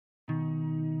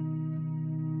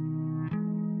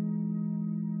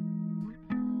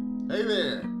Hey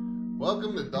there!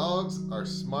 Welcome to Dogs Are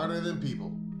Smarter Than People.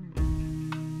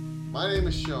 My name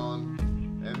is Sean,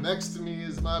 and next to me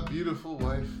is my beautiful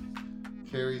wife,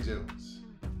 Carrie Jones.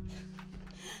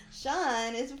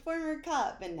 Sean is a former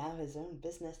cop and now his own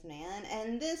businessman,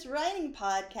 and this writing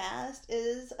podcast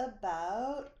is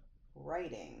about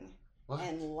writing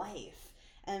and life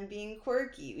and being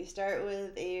quirky. We start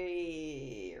with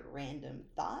a random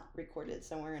thought recorded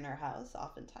somewhere in our house,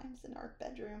 oftentimes in our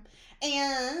bedroom,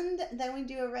 and then we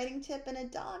do a writing tip and a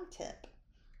dog tip.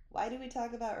 Why do we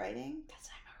talk about writing? Because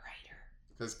I'm a writer.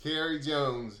 Because Carrie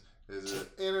Jones is an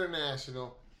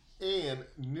international and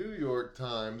New York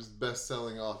Times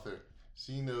best-selling author.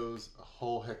 She knows a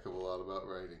whole heck of a lot about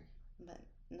writing. But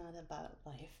not about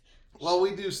life. Well,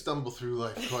 we do stumble through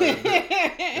life quite a bit,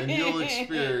 and you'll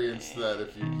experience that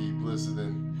if you keep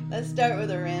listening. Let's start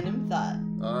with a random thought.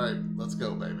 All right, let's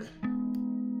go, baby.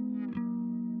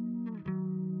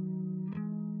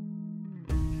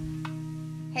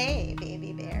 Hey,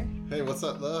 baby bear. Hey, what's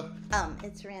up, love?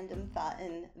 It's random thought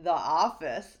in the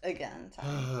office again.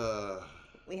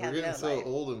 We're getting so life.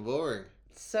 old and boring.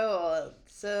 So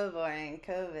boring.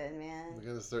 COVID, man. We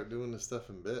gotta start doing this stuff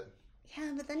in bed.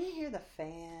 Yeah, but then you hear the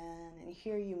fan and you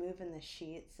hear you moving the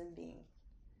sheets and being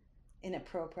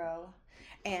inappropriate.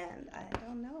 And I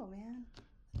don't know, man.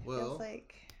 It feels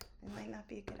like it might not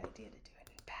be a good idea to do it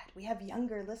in bed. We have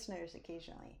younger listeners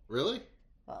occasionally. Really?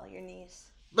 Well, your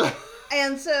niece.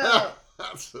 And so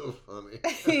that's so funny.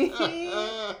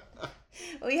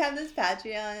 We have this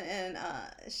Patreon, and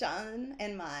Sean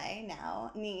and my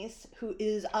now niece, who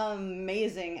is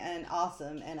amazing and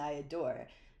awesome and I adore,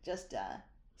 just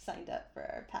signed up for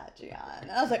our Patreon. And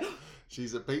I was like,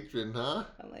 she's a patron, huh?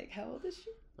 I'm like, how old is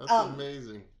she? That's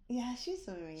amazing. Yeah, she's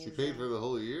amazing. She paid for the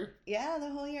whole year? Yeah,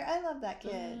 the whole year. I love that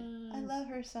kid. I love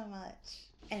her so much.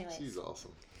 Anyways. She's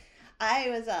awesome.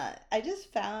 I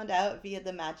just found out via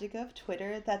the magic of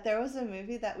Twitter that there was a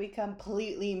movie that we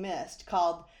completely missed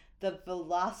called The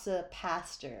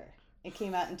Velocipastor. It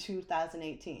came out in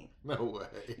 2018. No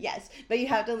way. Yes, but you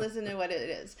have to listen to what it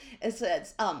is. It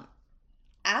says,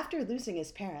 after losing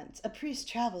his parents, a priest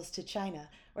travels to China,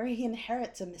 where he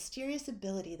inherits a mysterious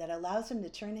ability that allows him to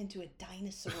turn into a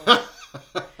dinosaur.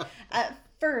 At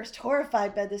first,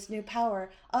 horrified by this new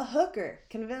power, a hooker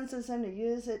convinces him to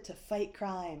use it to fight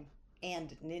crime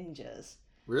and ninjas.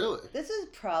 Really? This is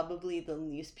probably the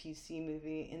least PC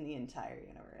movie in the entire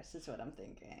universe, is what I'm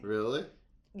thinking. Really?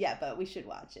 Yeah, but we should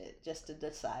watch it just to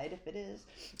decide if it is.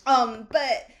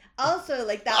 But also,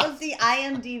 like, that was the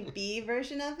IMDb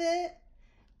version of it.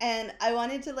 And I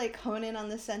wanted to, like, hone in on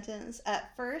this sentence.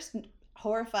 At first,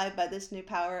 horrified by this new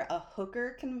power, a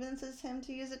hooker convinces him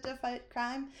to use it to fight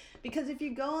crime. Because if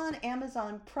you go on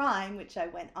Amazon Prime, which I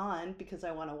went on because I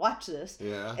want to watch this,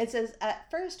 it says, at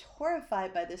first,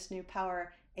 horrified by this new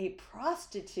power, a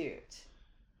prostitute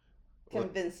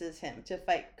convinces him to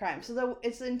fight crime. So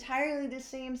it's entirely the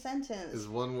same sentence. Is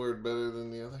one word better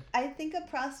than the other? I think a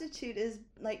prostitute is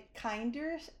like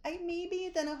kinder,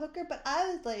 maybe, than a hooker. But I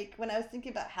was like, when I was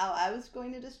thinking about how I was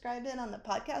going to describe it on the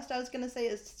podcast, I was going to say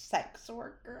a sex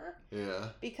worker. Yeah.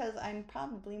 Because I'm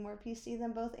probably more PC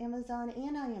than both Amazon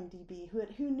and IMDb.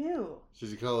 Who knew? Should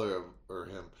you call her or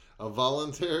him a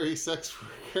voluntary sex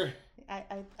worker?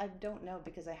 I don't know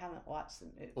because I haven't watched the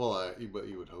movie. Well, but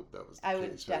you would hope that was the case, right?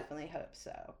 Would definitely hope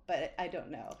so, but I don't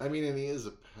know. I mean, and he is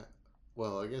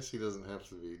well, I guess he doesn't have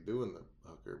to be doing the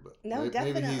hooker, but no,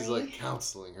 maybe he's like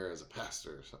counseling her as a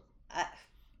pastor or something.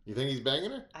 You think he's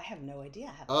banging her? I have no idea.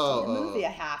 I haven't seen the movie. I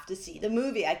have to see the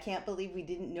movie. I can't believe we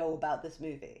didn't know about this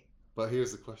movie. But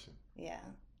here's the question. Yeah.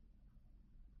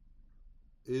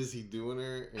 Is he doing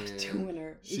her? And doing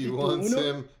her. She wants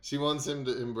him. She wants him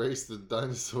to embrace the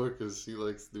dinosaur because she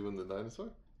likes doing the dinosaur.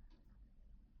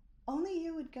 Only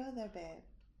you would go there, babe.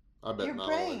 I bet You're not.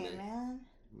 praying, man.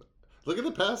 Look at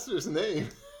the pastor's name.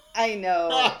 I know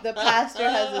the pastor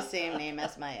has the same name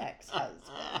as my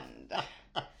ex-husband,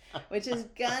 which is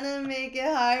gonna make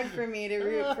it hard for me to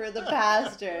root for the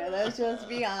pastor. Let's just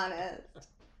be honest.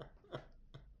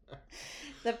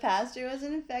 The pastor was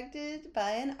infected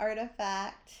by an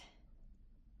artifact.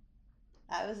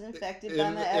 I was infected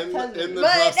by my ex-husband. In the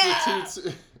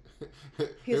prostitute's...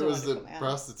 It was the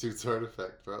prostitute's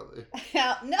artifact, probably.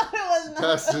 No, it was not.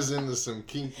 Pastor's into some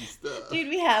kinky stuff. Dude,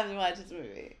 we have to watch this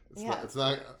movie. It's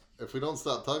not... If we don't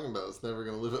stop talking about it, it's never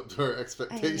going to live up to our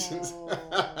expectations. I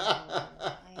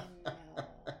know.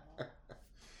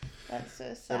 That's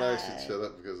so sad. And I should shut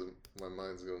up because my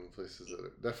mind's going to places that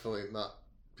are definitely not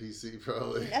PC,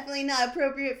 probably. Definitely not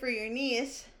appropriate for your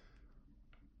niece.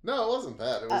 No, it wasn't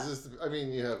that. It was just, I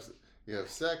mean, you have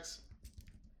sex,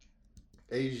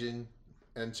 Asian,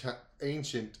 and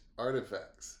ancient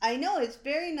artifacts. I know, it's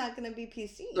very not going to be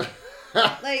PC.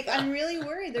 Like, I'm really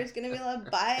worried there's going to be a lot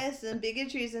of bias and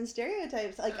bigotries and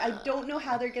stereotypes. Like, I don't know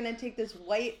how they're going to take this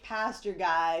white pastor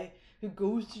guy who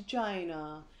goes to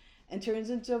China and turns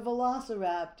into a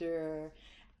velociraptor,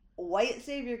 white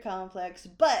savior complex,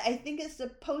 but I think it's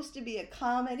supposed to be a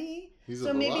comedy.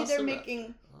 So maybe they're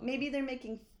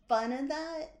making fun of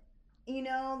that, you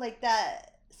know, like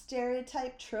that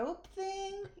stereotype trope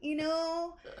thing, you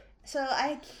know? So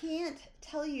I can't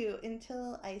tell you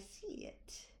until I see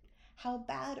it how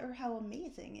bad or how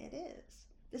amazing it is.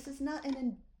 This is not an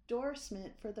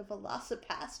endorsement for the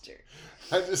Velocipaster.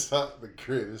 I just thought the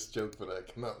greatest joke, but I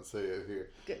cannot say it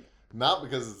here. Good. Not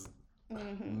because it's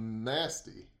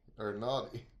nasty or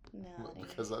naughty. No.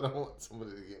 Because I don't want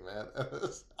somebody to get mad at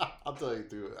us. I'll tell you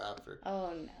through it after.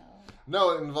 Oh, no.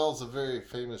 No, it involves a very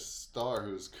famous star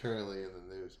who's currently in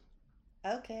the news.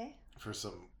 Okay. For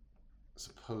some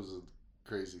supposed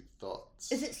crazy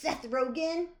thoughts. Is it Seth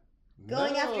Rogen?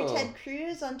 Going after Ted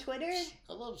Cruz on Twitter?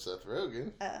 I love Seth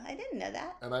Rogen. I didn't know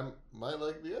that. And I might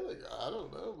like the other guy. I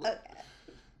don't know. But Okay.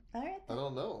 All right. I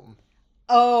don't know him.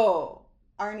 Oh,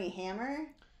 Armie Hammer?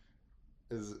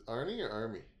 Is it Arnie or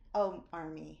Army? Oh,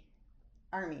 Army.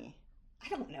 I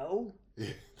don't know.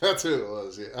 Yeah, that's who it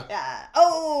was, yeah. Yeah.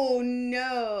 Oh,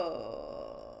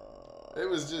 no. It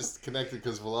was just connected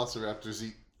because velociraptors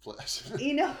eat flesh.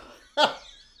 You know.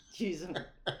 Jeez.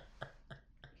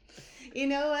 You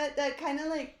know what? That kind of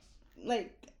like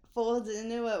folds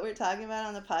into what we're talking about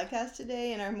on the podcast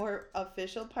today in our more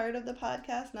official part of the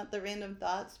podcast, not the random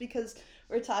thoughts, because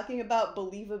we're talking about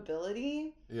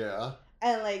believability. Yeah.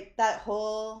 And like that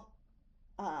whole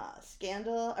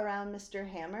scandal around Mr.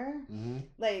 Hammer. Mm-hmm.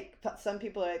 Like some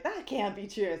people are like, that can't be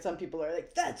true. And some people are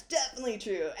like, that's definitely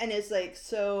true. And it's like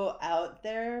so out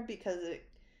there because it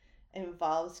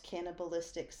involves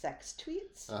cannibalistic sex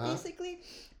tweets, basically.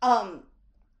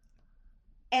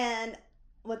 And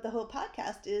what the whole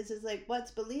podcast is like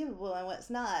what's believable and what's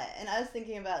not. And I was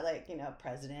thinking about like, you know,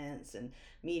 presidents and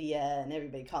media and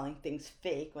everybody calling things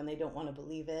fake when they don't want to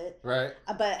believe it. Right.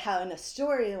 But how in a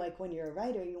story, like when you're a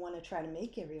writer, you want to try to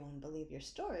make everyone believe your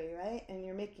story, right? And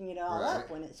you're making it all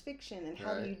up when it's fiction. And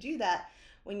how do you do that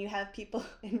when you have people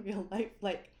in real life,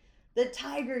 like the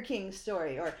Tiger King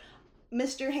story or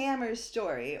Mr. Hammer's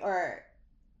story or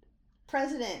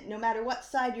president, no matter what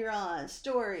side you're on,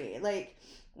 story, like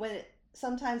when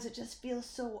sometimes it just feels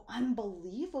so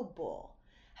unbelievable.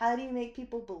 How do you make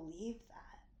people believe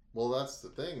that? Well, that's the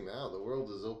thing now. The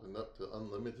world is opened up to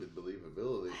unlimited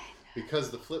believability because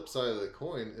the flip side of the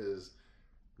coin is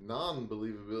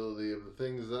non-believability of the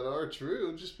things that are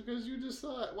true just because you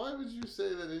decide. Why would you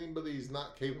say that anybody's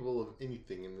not capable of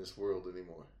anything in this world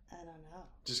anymore? I don't know.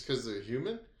 Just because they're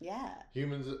human? Yeah.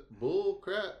 Humans, bull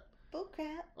crap.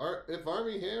 Bullcrap. If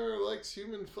Armie Hammer likes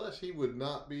human flesh, he would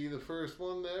not be the first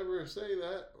one to ever say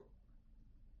that.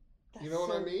 That's you know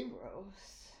what I mean?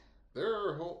 Gross. There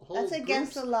are whole That's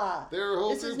against the law. There are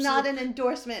whole This is not an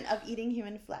endorsement of eating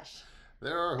human flesh.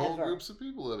 There are whole groups of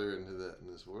people that are into that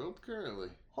in this world currently.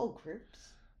 Whole groups?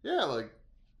 Yeah, like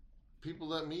people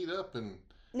that meet up and...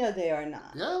 No, they are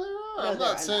not. Yeah, there are. No, I'm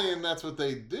not saying that's what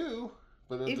they do.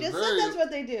 But you just said that's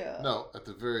what they do. No, at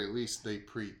the very least they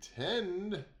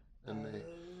pretend...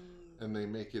 And they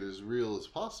make it as real as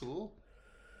possible.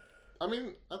 I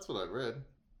mean, that's what I read.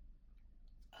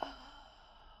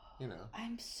 You know.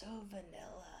 I'm so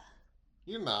vanilla.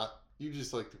 You're not. You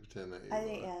just like to pretend that you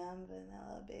I are. am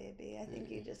vanilla, baby. I think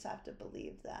you just have to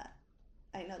believe that.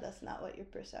 I know that's not what your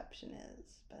perception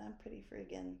is, but I'm pretty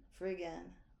friggin'.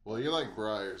 Well, you're like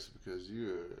Briars because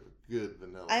you're a good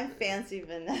vanilla. I'm fancy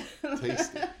vanilla.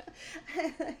 Tasty.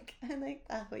 I like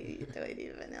that hoity-toity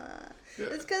vanilla.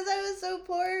 It's because I was so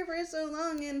poor for so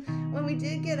long, and when we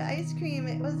did get ice cream,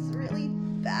 it was really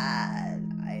bad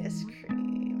ice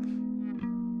cream.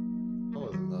 I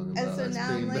wasn't talking and about so ice now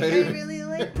cream, I'm like, baby. I really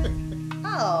like this.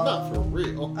 Oh. Not for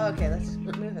real. Okay, let's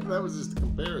move it on. That was just a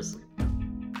comparison.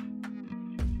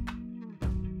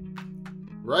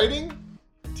 Writing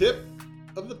tip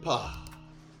of the pod.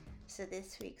 So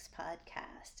this week's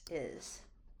podcast is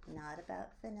not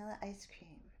about vanilla ice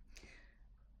cream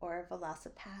or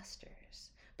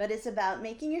velocipastors, but it's about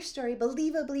making your story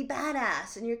believably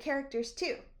badass and your characters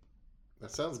too.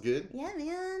 That sounds good. Yeah,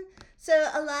 man. So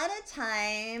a lot of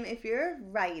time, if you're a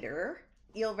writer,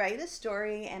 you'll write a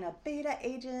story and a beta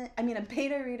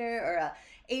reader or a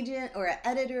agent or an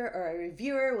editor or a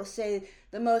reviewer will say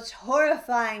the most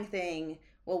horrifying thing,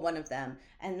 well, one of them,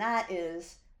 and that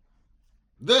is,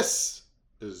 this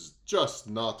is just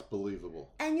not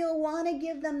believable. And you'll want to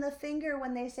give them the finger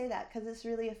when they say that because it's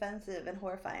really offensive and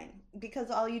horrifying. Because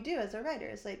all you do as a writer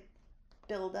is like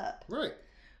build up. Right.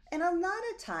 And a lot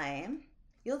of time,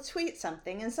 you'll tweet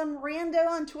something and some rando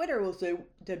on Twitter will say,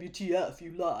 WTF,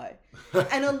 you lie.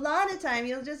 And a lot of time,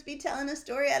 you'll just be telling a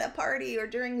story at a party or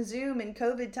during Zoom in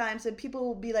COVID times, and people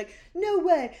will be like, no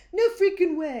way, no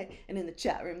freaking way. And in the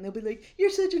chat room, they'll be like, you're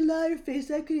such a liar face,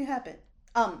 that couldn't happen.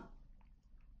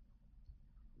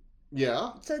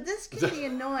 Yeah. So this can be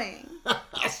annoying.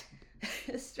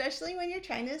 Especially when you're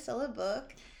trying to sell a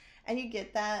book and you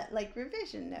get that like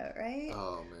revision note, right?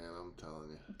 Oh man, I'm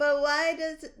telling you. But why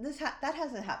does this that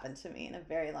hasn't happened to me in a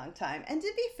very long time. And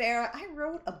to be fair, I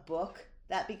wrote a book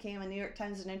that became a New York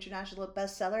Times and international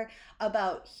bestseller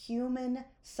about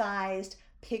human-sized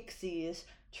pixies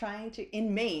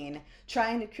in Maine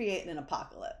trying to create an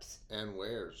apocalypse. And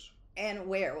wares. And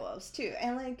werewolves too.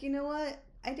 And like, you know what?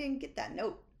 I didn't get that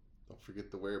note. Don't forget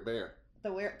the werebear.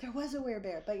 There was a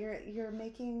werebear, but you're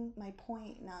making my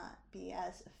point not be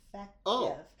as effective.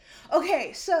 Oh.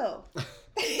 Okay, so.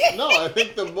 No, I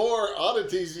think the more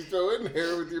oddities you throw in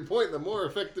here with your point, the more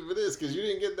effective it is, because you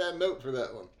didn't get that note for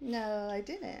that one. No, I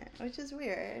didn't, which is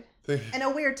weird. And a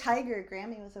weird tiger.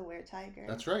 Grammy was a weird tiger.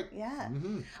 That's right. Yeah.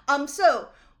 Mm-hmm. So,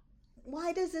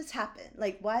 why does this happen?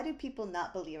 Like, why do people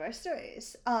not believe our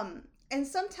stories? And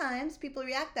sometimes people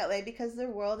react that way because their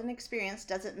world and experience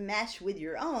doesn't mesh with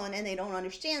your own, and they don't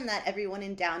understand that everyone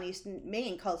in Down East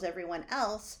Maine calls everyone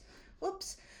else,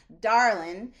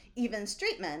 darling, even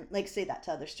straight men, like say that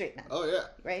to other straight men. Oh, yeah.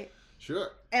 Right?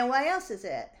 Sure. And why else is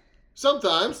it?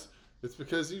 Sometimes it's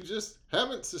because you just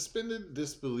haven't suspended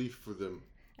disbelief for them.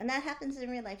 And that happens in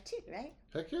real life too, right?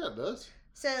 Heck yeah, it does.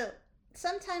 So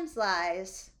sometimes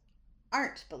lies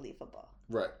aren't believable.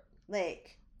 Right.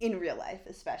 Like, in real life,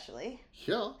 especially.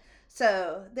 Yeah.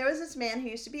 So, there was this man who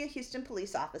used to be a Houston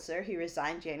police officer. He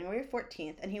resigned January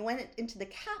 14th, and he went into the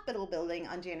Capitol building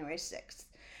on January 6th.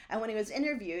 And when he was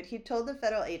interviewed, he told the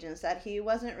federal agents that he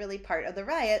wasn't really part of the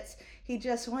riots. He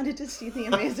just wanted to see the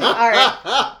amazing art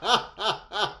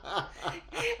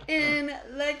in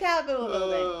the Capitol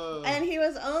building. And he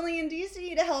was only in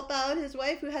D.C. to help out his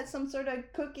wife, who had some sort of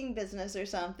cooking business or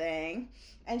something.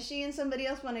 And she and somebody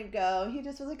else wanted to go. He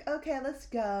just was like, okay, let's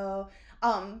go.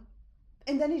 And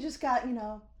then he just got,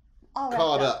 all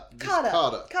Caught up. Caught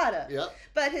up. Yep.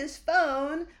 But his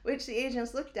phone, which the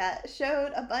agents looked at,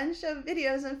 showed a bunch of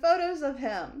videos and photos of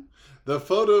him. The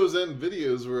photos and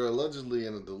videos were allegedly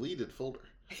in a deleted folder.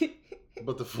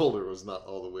 But the folder was not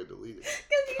all the way deleted.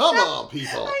 Come on,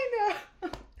 people. I know.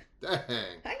 Dang.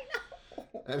 I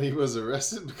know. And he was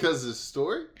arrested because of his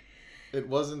story? It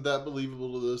wasn't that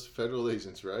believable to those federal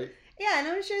agents, right? Yeah, and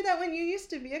I'm sure that when you used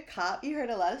to be a cop, you heard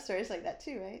a lot of stories like that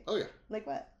too, right? Oh, yeah. Like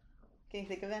what? Can you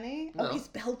think of any? No. Oh, he's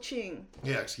belching.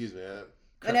 Yeah, excuse me.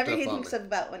 Whenever he thinks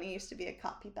about when he used to be a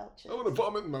cop, he belches. I want to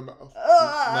vomit in my mouth.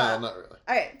 No, not really.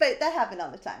 All right, but that happened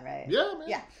all the time, right? Yeah, man.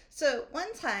 Yeah. So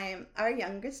one time, our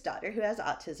youngest daughter, who has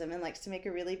autism and likes to make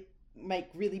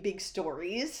really big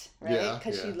stories, right?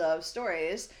 Because she loves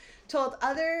stories. Told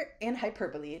other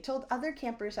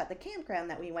campers at the campground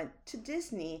that we went to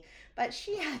Disney, but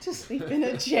she had to sleep in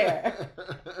a chair.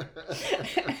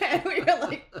 And we were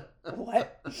like,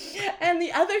 what? And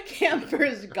the other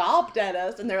campers gawped at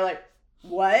us, and they're like,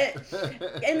 what?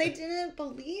 And they didn't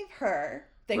believe her,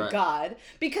 thank God,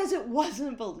 because it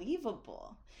wasn't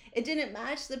believable. It didn't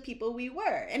match the people we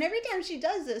were. And every time she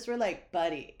does this, we're like,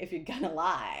 buddy, if you're gonna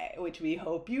lie, which we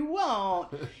hope you won't,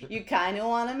 you kind of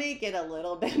want to make it a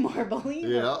little bit more believable.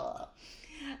 Yeah.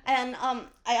 And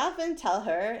I often tell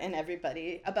her and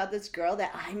everybody about this girl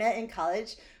that I met in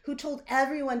college who told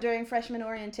everyone during freshman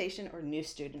orientation, or new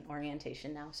student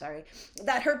orientation now, sorry,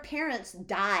 that her parents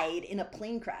died in a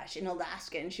plane crash in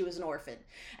Alaska and she was an orphan.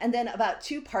 And then about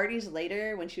 2 parties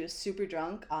later, when she was super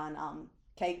drunk on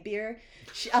keg beer,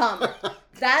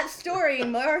 that story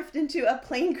morphed into a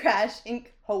plane crash in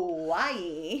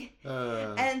Hawaii.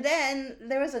 And then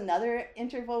there was another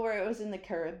interval where it was in the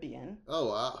Caribbean. Oh,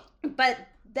 wow. But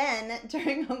then,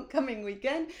 during homecoming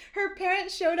weekend, her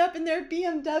parents showed up in their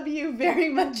BMW very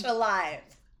much alive.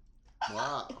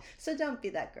 Wow. So don't be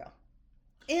that girl.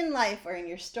 In life or in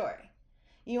your story.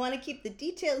 You want to keep the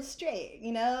details straight,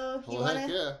 You Heck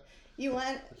yeah. You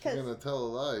want... If you're going to tell a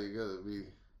lie, you got to be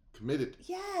committed.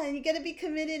 Yeah, and you got to be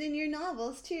committed in your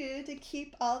novels, too, to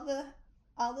keep all the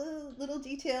little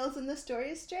details in the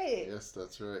story straight. Yes,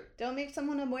 that's right. Don't make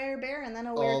someone a werebear and then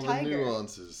a were tiger. All the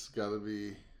nuances got to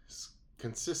be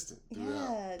consistent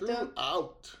throughout. Yeah,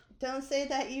 don't say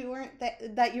that you weren't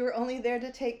that you were only there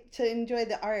to enjoy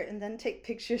the art and then take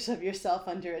pictures of yourself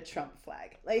under a Trump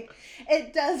flag. Like,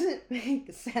 it doesn't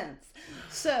make sense.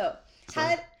 So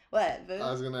what? Boo?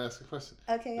 I was gonna ask a question.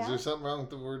 Okay, yeah. Is there something wrong with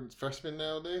the word freshman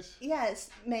nowadays? Yes,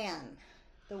 man.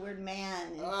 the word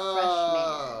man in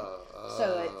freshman.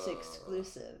 So it's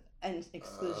exclusive and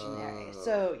exclusionary.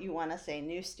 So you want to say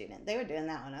new student. They were doing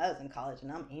that when I was in college,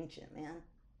 and I'm ancient, man.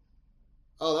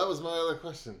 Oh, that was my other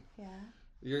question. Yeah.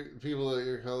 Your people at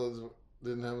your college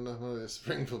didn't have enough money to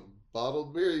spring for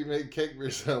bottled beer. You made keg beer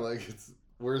sound like it's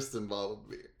worse than bottled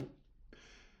beer.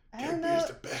 I don't know. Beer's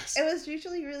the best. It was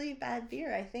usually really bad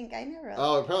beer, I think. I never.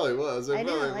 Oh, it probably was. I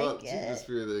didn't like it.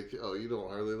 Beer you don't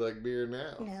hardly like beer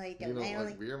now. No, you don't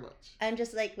like beer much. I'm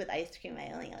just like with ice cream.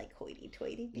 I only like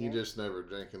hoity-toity beer. You just never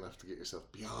drank enough to get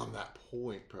yourself beyond that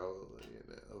point, probably,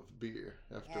 of beer.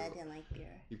 Yeah, I didn't like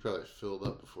beer. You probably filled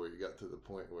up before you got to the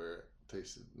point where it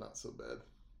tasted not so bad.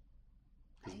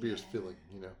 Because beer's filling,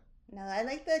 No, I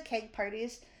like the keg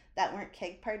parties that weren't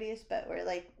keg parties, but were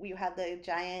like, you had the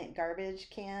giant garbage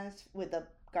cans with the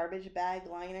garbage bag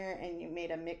liner, and you made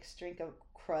a mixed drink of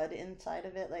crud inside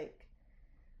of it, like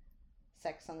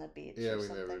Sex on the Beach. Yeah, we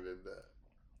never did that.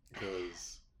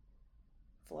 Because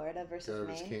Florida versus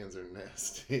garbage Maine. Cans are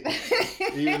nasty.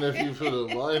 Even if you put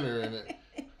a liner in it.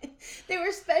 They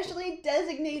were specially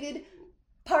designated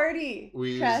party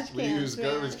trash cans. We used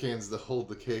garbage cans to hold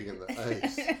the keg in the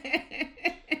ice.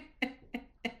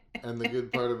 And the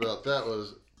good part about that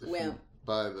was, if you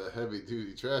buy the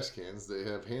heavy-duty trash cans, they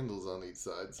have handles on each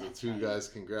side, so two guys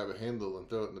can grab a handle and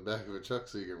throw it in the back of a truck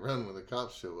so you can run when the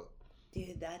cops show up.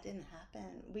 Dude, that didn't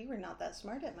happen. We were not that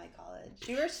smart at my college.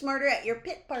 You were smarter at your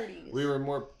pit parties. We were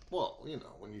more,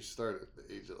 when you start at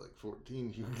the age of like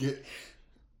 14,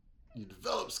 you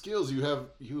develop skills. You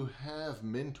have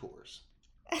mentors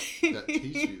that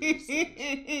teach you these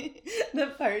things. The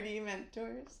party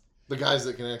mentors. The guys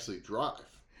that can actually drive.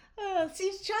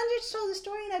 See, Sean just told the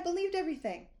story and I believed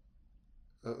everything.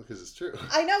 Oh, because it's true.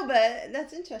 I know, but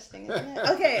that's interesting, isn't it?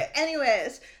 Okay,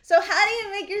 anyways. So how do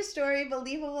you make your story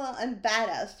believable and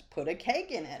badass? Put a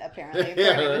keg in it, apparently,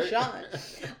 according to Sean.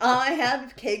 I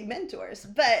have keg mentors.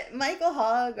 But Michael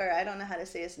Hogg, or I don't know how to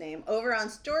say his name, over on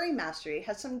Story Mastery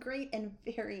has some great and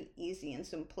very easy and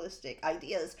simplistic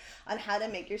ideas on how to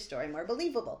make your story more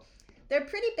believable. They're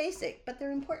pretty basic, but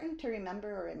they're important to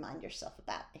remember or remind yourself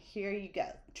about. Here you go.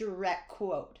 Direct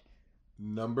quote.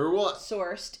 Number 1.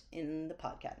 Sourced in the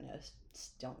podcast notes.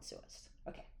 Don't sue us.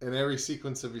 Okay. In every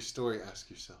sequence of your story, ask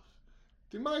yourself,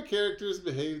 do my characters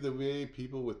behave the way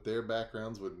people with their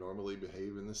backgrounds would normally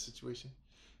behave in this situation?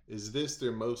 Is this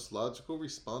their most logical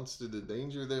response to the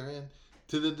danger they're in,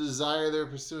 to the desire they're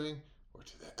pursuing, or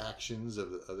to the actions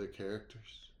of the other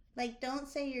characters? Like, don't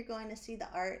say you're going to see the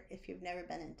art if you've never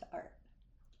been into art.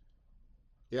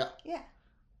 Yeah. Yeah.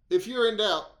 If you're in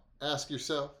doubt, ask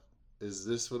yourself, is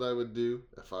this what I would do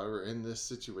if I were in this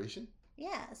situation?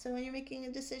 Yeah, so when you're making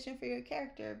a decision for your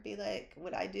character, be like,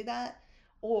 would I do that?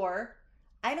 Or,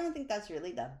 I don't think that's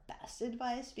really the best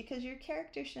advice because your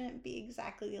character shouldn't be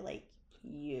exactly like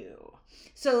you.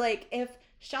 So, like, if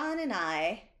Sean and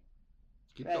I...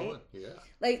 Keep going, yeah.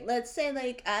 Like, let's say,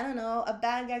 like, I don't know, a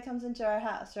bad guy comes into our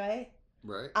house, right?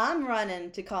 Right. I'm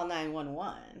running to call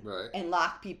 911. Right. And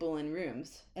lock people in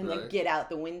rooms and then get out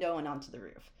the window and onto the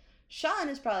roof. Sean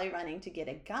is probably running to get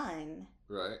a gun.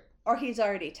 Right. Or he's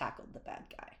already tackled the bad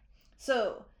guy.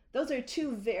 So those are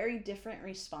two very different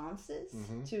responses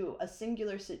to a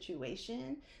singular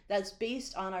situation that's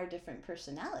based on our different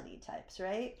personality types,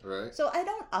 right? Right. So I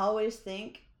don't always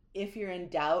think if you're in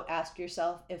doubt, ask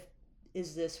yourself,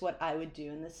 is this what I would do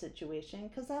in this situation?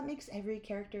 Because that makes every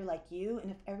character like you. And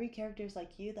if every character is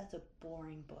like you, that's a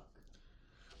boring book.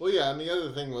 Well, yeah. And the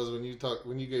other thing was when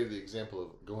you gave the example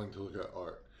of going to look at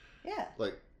art. Yeah.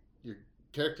 Like, your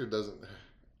characters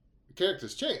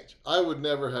change. I would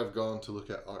never have gone to look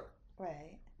at art.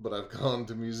 Right. But I've gone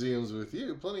to museums with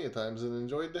you plenty of times and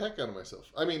enjoyed the heck out of myself.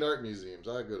 I mean, art museums.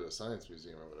 I go to a science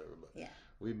museum or whatever, but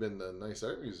we've been to nice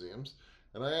art museums,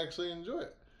 and I actually enjoy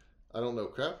it. I don't know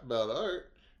crap about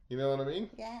art, you know what I mean?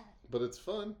 Yeah. But it's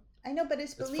fun. I know, but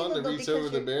it's believable. It's fun to reach over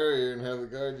the barrier and have the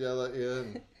guard yell at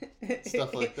you and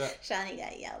stuff like that. Shawnee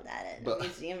got yelled at a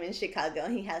museum in Chicago,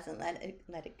 and he hasn't let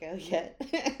it go yet.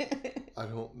 I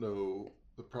don't know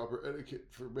the proper etiquette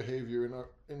for behavior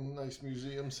in nice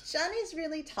museums. Shawnee's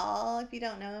really tall, if you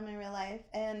don't know him in real life,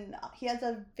 and he has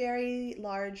a very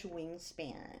large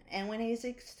wingspan. And when he's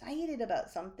excited about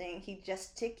something, he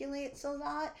gesticulates a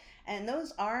lot. And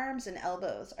those arms and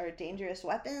elbows are dangerous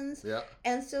weapons. Yeah.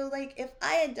 And so, like, if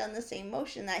I had done the same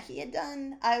motion that he had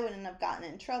done, I wouldn't have gotten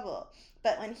in trouble.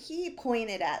 But when he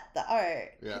pointed at the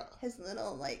art, his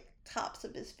little, like, tops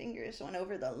of his fingers went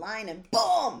over the line and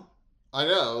boom! I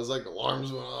know. It was like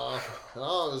alarms went off. And I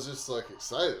was just, like,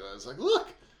 excited. I was like, look!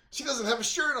 She doesn't have a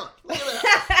shirt on! Look at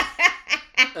that!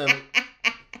 And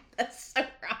that's so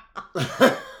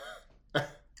wrong.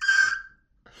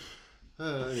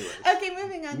 Anyways. Okay,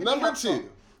 moving on to Number 2.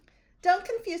 Don't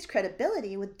confuse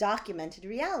credibility with documented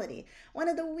reality. One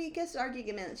of the weakest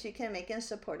arguments you can make in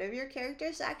support of your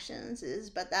character's actions is,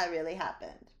 but that really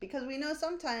happened. Because we know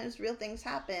sometimes real things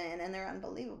happen and they're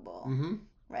unbelievable. Mm-hmm.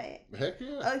 Right? Heck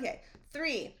yeah. Okay.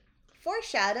 3.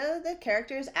 Foreshadow the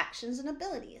character's actions and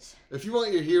abilities. If you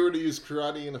want your hero to use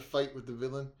karate in a fight with the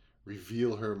villain,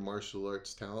 reveal her martial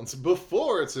arts talents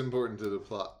before it's important to the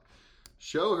plot.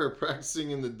 Show her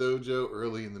practicing in the dojo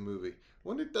early in the movie,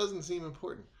 when it doesn't seem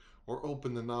important. Or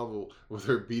open the novel with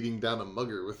her beating down a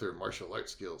mugger with her martial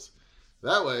arts skills.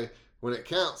 That way, when it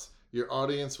counts, your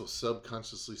audience will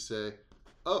subconsciously say,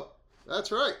 oh,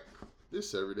 that's right.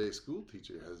 This everyday school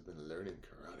teacher has been learning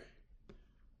karate.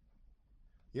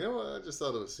 You know what? I just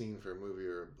thought of a scene for a movie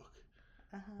or a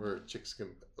book where chicks can,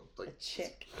 like... A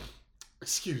chick.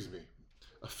 Excuse me.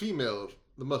 A female of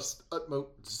the most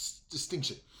utmost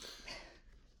distinction.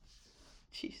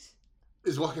 Jeez.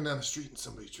 Is walking down the street and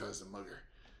somebody tries to mug her.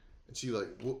 And she like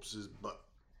whoops his butt.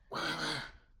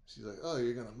 She's like, oh,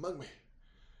 you're going to mug me.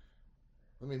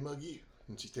 Let me mug you.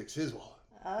 And she takes his wallet.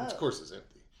 Oh. Which of course is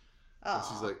empty. Oh. And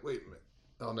she's like, wait a minute.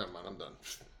 Oh, never mind. I'm done.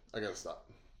 I got to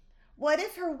stop. What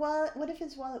if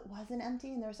his wallet wasn't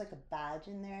empty and there was like a badge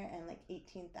in there and like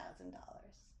 $18,000?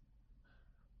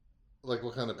 Like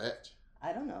what kind of badge?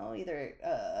 I don't know. Either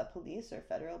a police or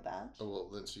federal badge. Oh, well,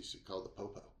 then she should call the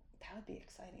popo. That would be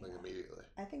exciting. Like immediately.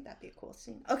 I think that'd be a cool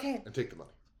scene. Okay. And take the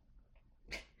money.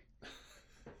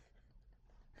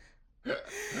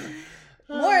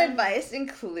 More advice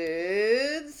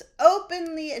includes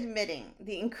openly admitting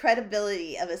the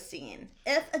incredibility of a scene.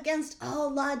 If, against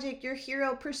all logic, your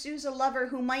hero pursues a lover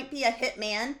who might be a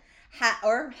hitman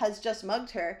or has just mugged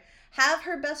her, have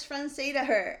her best friend say to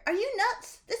her, "Are you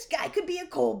nuts? This guy could be a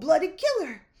cold-blooded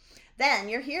killer." Then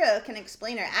your hero can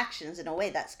explain her actions in a way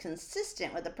that's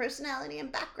consistent with the personality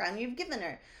and background you've given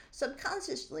her.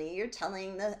 Subconsciously, you're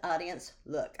telling the audience,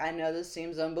 look, I know this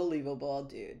seems unbelievable,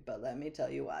 dude, but let me tell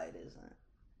you why it isn't.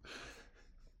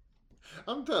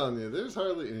 I'm telling you, there's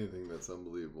hardly anything that's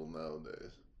unbelievable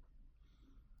nowadays.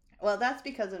 Well, that's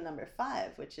because of number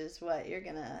 5, which is what you're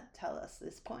going to tell us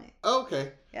this point.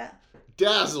 Okay. Yeah.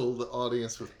 Dazzle the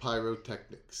audience with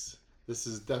pyrotechnics. This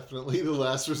is definitely the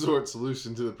last resort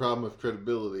solution to the problem of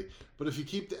credibility. But if you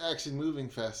keep the action moving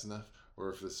fast enough, or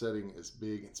if the setting is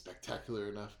big and spectacular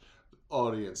enough, the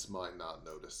audience might not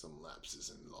notice some lapses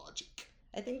in logic.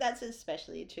 I think that's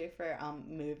especially true for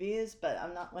movies, but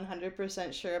I'm not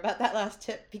 100% sure about that last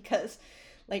tip because,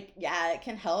 like, yeah, it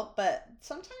can help, but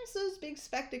sometimes those big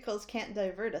spectacles can't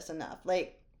divert us enough.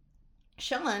 Like,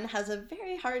 Sean has a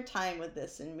very hard time with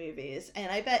this in movies, and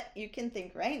I bet you can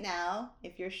think right now,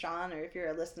 if you're Sean or if you're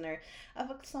a listener,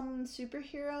 of some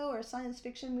superhero or science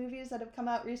fiction movies that have come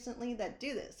out recently that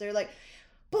do this. They're like,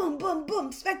 boom, boom,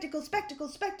 boom, spectacle, spectacle,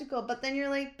 spectacle, but then you're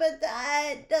like, but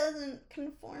that doesn't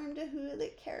conform to who the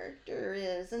character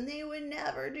is, and they would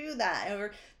never do that,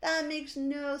 or that makes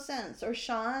no sense. Or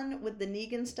Sean, with the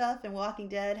Negan stuff and Walking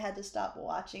Dead, had to stop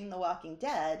watching The Walking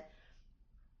Dead.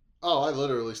 Oh, I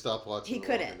literally stopped watching He The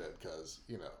couldn't. Walking Dead because,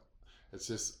 it's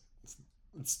just,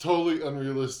 it's totally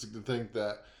unrealistic to think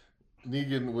that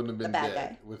Negan wouldn't have been bad dead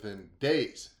guy. within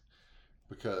days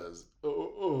because,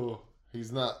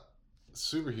 he's not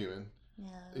superhuman,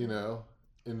 No.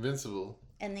 invincible.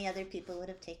 And the other people would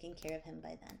have taken care of him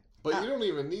by then. But you don't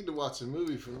even need to watch a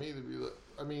movie for me to be like,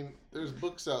 I mean, there's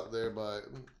books out there by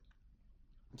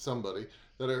somebody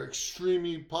that are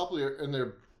extremely popular and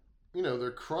they're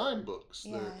crime books.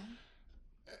 Yeah.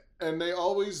 And they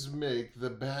always make the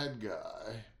bad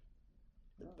guy.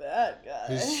 The bad guy.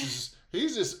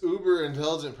 He's this uber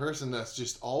intelligent person that's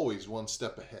just always one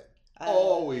step ahead.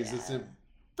 Always. Yeah. It's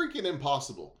freaking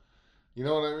impossible. You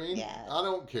know what I mean? Yeah. I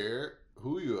don't care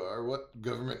who you are, what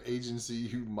government agency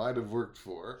you might have worked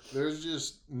for. There's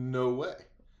just no way.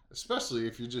 Especially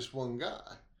if you're just one guy.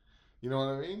 You know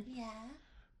what I mean? Yeah.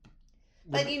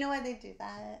 But you know why they do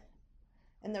that?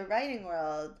 In the writing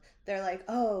world, they're like,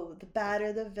 oh, the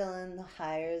badder the villain, the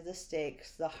higher the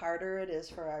stakes, the harder it is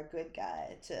for our good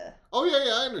guy to... Oh, yeah,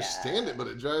 I understand it, but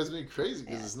it drives me crazy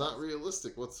because it's not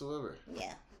realistic whatsoever.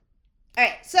 Yeah. All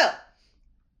right, so...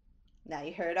 Now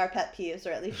you heard our pet peeves,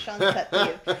 or at least Sean's pet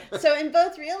peeve. So in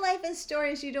both real life and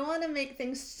stories, you don't want to make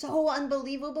things so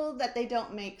unbelievable that they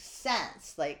don't make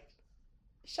sense. Like,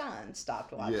 Sean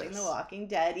stopped watching The Walking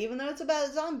Dead, even though it's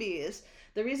about zombies.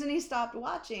 The reason he stopped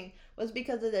watching was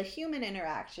because of the human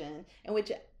interaction in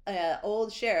which an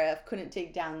old sheriff couldn't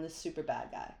take down this super bad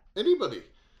guy. Anybody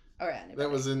That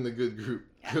was in the good group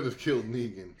could have killed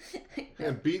Negan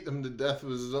and beat him to death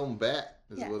with his own bat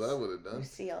is what I would have done.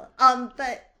 Lucille.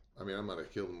 But I mean, I might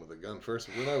have killed him with a gun first,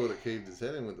 but then I would have caved his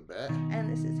head in with a bat.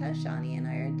 And this is how Shawnee and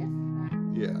I are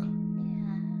different. Yeah. Yeah.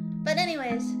 But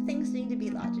anyways, things need to be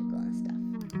logical and stuff.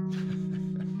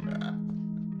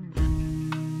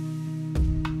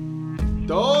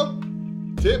 Dog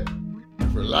tip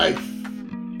for life.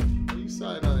 Are you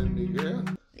side-eyeing me, girl?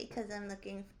 Because I'm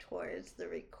looking towards the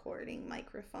recording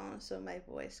microphone so my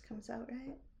voice comes out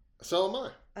right. So am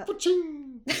I.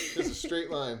 Paching! It's a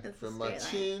straight line from my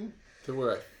chin to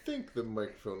where I think the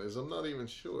microphone is. I'm not even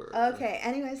sure. Okay,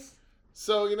 anyways.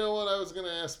 So, you know what? I was going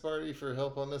to ask Sparty for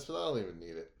help on this, but I don't even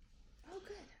need it. Oh,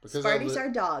 good. Because Sparty's our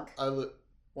dog.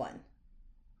 One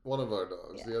of our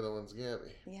dogs. Yeah. The other one's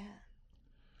Gabby. Yeah.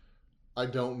 I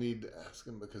don't need to ask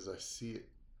him because I see it.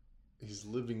 He's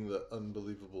living the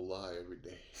unbelievable lie every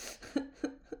day.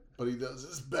 But he does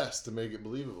his best to make it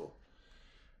believable.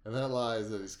 And that lie is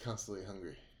that he's constantly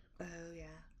hungry. Oh,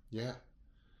 yeah. Yeah.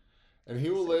 And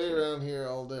he will lay around here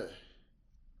all day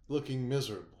looking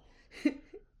miserable.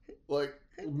 Like,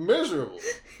 miserable.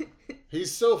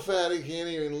 He's so fat he can't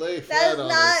even lay flat on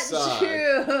his side.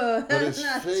 True. But his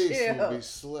face will be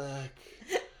slack.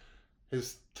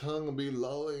 His tongue will be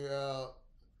lolling out.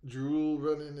 Drool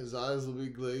running. His eyes will be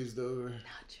glazed over.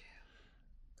 Not true.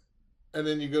 And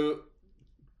then you go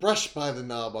brush by the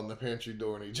knob on the pantry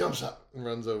door and he jumps up and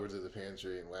runs over to the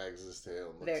pantry and wags his tail.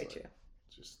 And looks Very like true.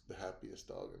 Just the happiest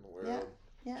dog in the world.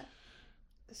 Yeah.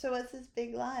 So what's his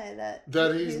big lie?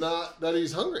 That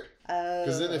he's hungry.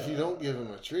 Because then if you don't give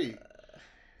him a treat,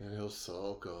 then he'll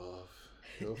sulk off.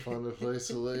 He'll find a place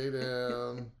to lay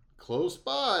down. Close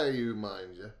by you,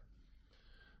 mind you.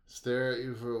 Stare at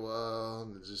you for a while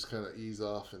and just kind of ease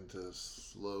off into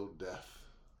slow death.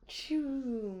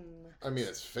 Choom. I mean,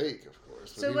 it's fake, of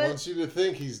course, but he wants you to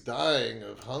think he's dying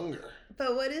of hunger.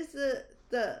 But what is the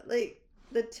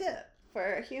tip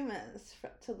for humans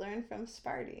to learn from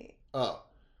Sparty? Oh.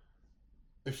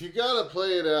 If you gotta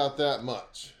play it out that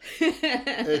much,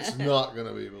 it's not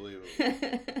gonna be believable.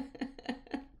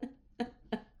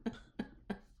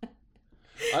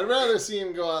 I'd rather see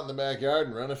him go out in the backyard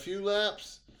and run a few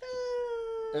laps.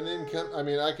 And then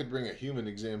I could bring a human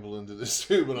example into this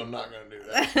too, but I'm not going to do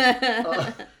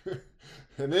that.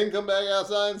 And then come back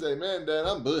outside and say, man, Dad,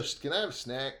 I'm bushed. Can I have a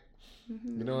snack?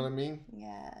 Mm-hmm. You know what I mean?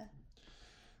 Yeah.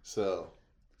 So.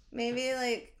 Maybe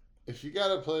if you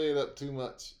got to play it up too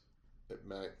much, it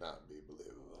might not be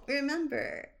believable.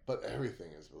 Remember. But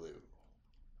everything is believable.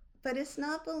 But it's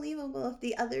not believable if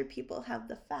the other people have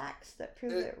the facts that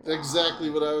prove it wrong. Exactly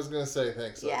what I was going to say.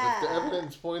 Thanks. Yeah. If the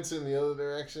evidence points in the other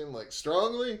direction,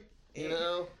 strongly, you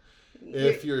know,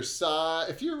 if your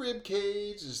rib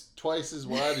cage is twice as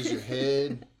wide as your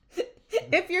head.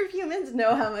 If your humans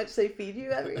know how much they feed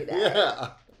you every day.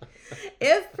 Yeah.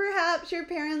 If perhaps your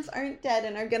parents aren't dead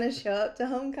and are going to show up to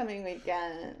homecoming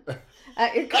weekend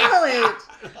at your college,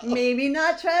 maybe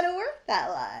not try to work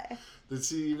that lie. Did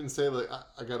she even say,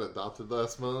 I got adopted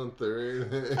last month or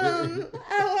anything? At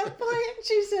one point,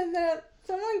 she said that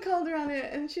someone called her on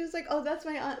it, and she was like, oh, that's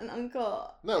my aunt and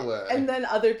uncle. No way. And then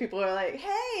other people were like,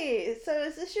 hey, so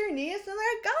is this your niece? And they're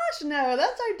like, gosh, no,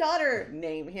 that's our daughter.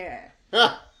 Name here.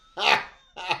 And then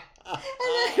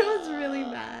it was really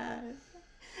bad.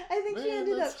 I think she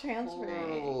ended up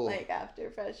transferring,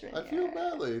 after freshman year. I feel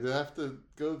badly to have to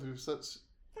go through such...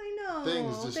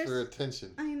 things just for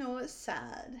attention. I know, it's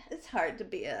sad. It's hard to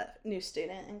be a new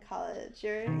student in college.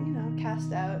 You're,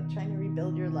 cast out, trying to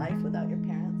rebuild your life without your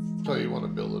parents. So you want to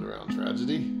build it around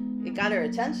tragedy? It got her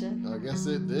attention. I guess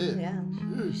it did. Yeah.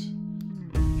 Jeez.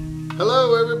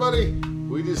 Hello, everybody.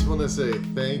 We just want to say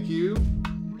thank you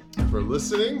for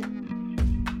listening.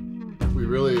 We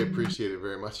really appreciate it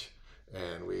very much.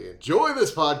 And we enjoy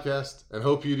this podcast and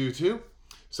hope you do too.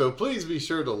 So please be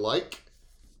sure to like,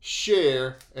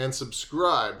 share, and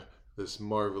subscribe this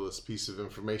marvelous piece of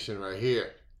information right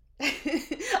here.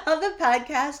 All the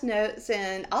podcast notes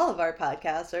and all of our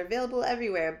podcasts are available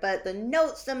everywhere, but the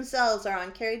notes themselves are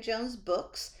on Carrie Jones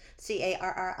Books, Carrie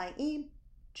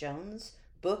Jones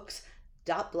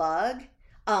Books.blog.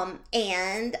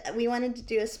 And we wanted to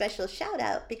do a special shout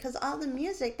out because all the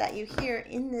music that you hear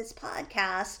in this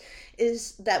podcast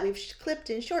is that we've clipped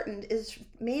and shortened is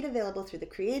made available through the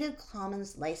Creative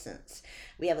Commons license.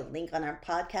 We have a link on our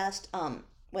podcast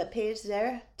webpage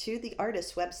there to the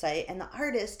artist's website, and the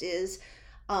artist is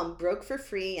Broke for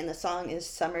Free, and the song is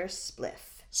Summer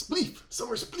Spliff.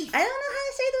 Summer Spliff. I don't know how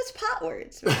to say those pot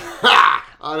words.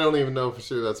 I don't even know for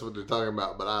sure that's what they're talking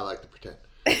about, but I like to pretend.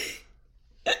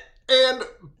 And,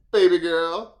 baby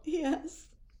girl. Yes.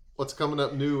 What's coming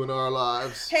up new in our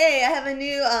lives? Hey, I have a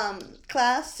new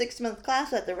 6-month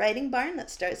class at the Writing Barn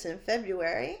that starts in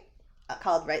February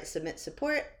called Write, Submit,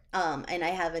 Support. And I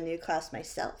have a new class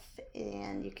myself,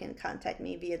 and you can contact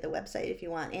me via the website if you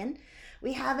want in.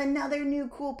 We have another new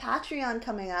cool Patreon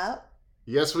coming out.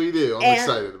 Yes, we do. I'm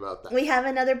excited about that. We have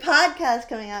another podcast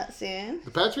coming out soon.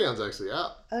 The Patreon's actually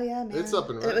out. Oh, yeah, man. It's up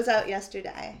and running. It was out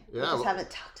yesterday. Yeah, We just haven't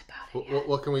talked about it yet.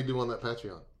 What can we do on that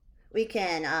Patreon? We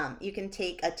can, you can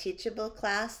take a teachable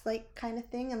class, like, kind of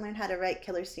thing and learn how to write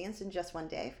killer scenes in just one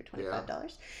day for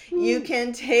 $25. Yeah. You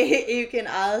can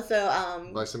also...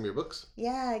 buy some of your books.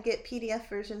 Yeah, get PDF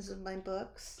versions of my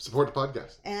books. Support the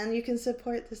podcast. And you can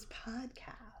support this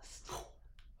podcast.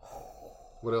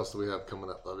 What else do we have coming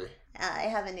up, Lovey? I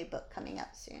have a new book coming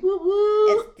up soon.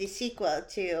 Woo-woo! It's the sequel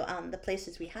to The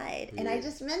Places We Hide. Yeah. And I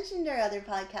just mentioned our other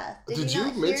podcast. Did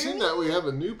you mention that we have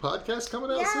a new podcast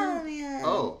coming out soon? Yeah, man.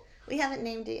 Oh. We haven't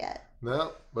named it yet.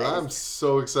 No, but I'm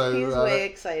so excited about it. He's way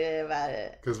excited about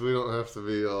it. Because we don't have to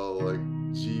be all, like,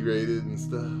 G-rated and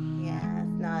stuff. Yeah,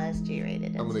 it's not as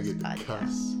G-rated as I'm going to get to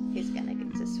cuss. He's going to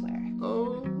get to swear.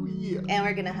 Oh, yeah. And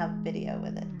we're going to have video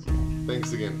with it, too.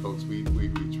 Thanks again, folks. We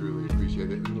truly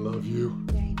appreciate it and love you.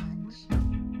 Yeah.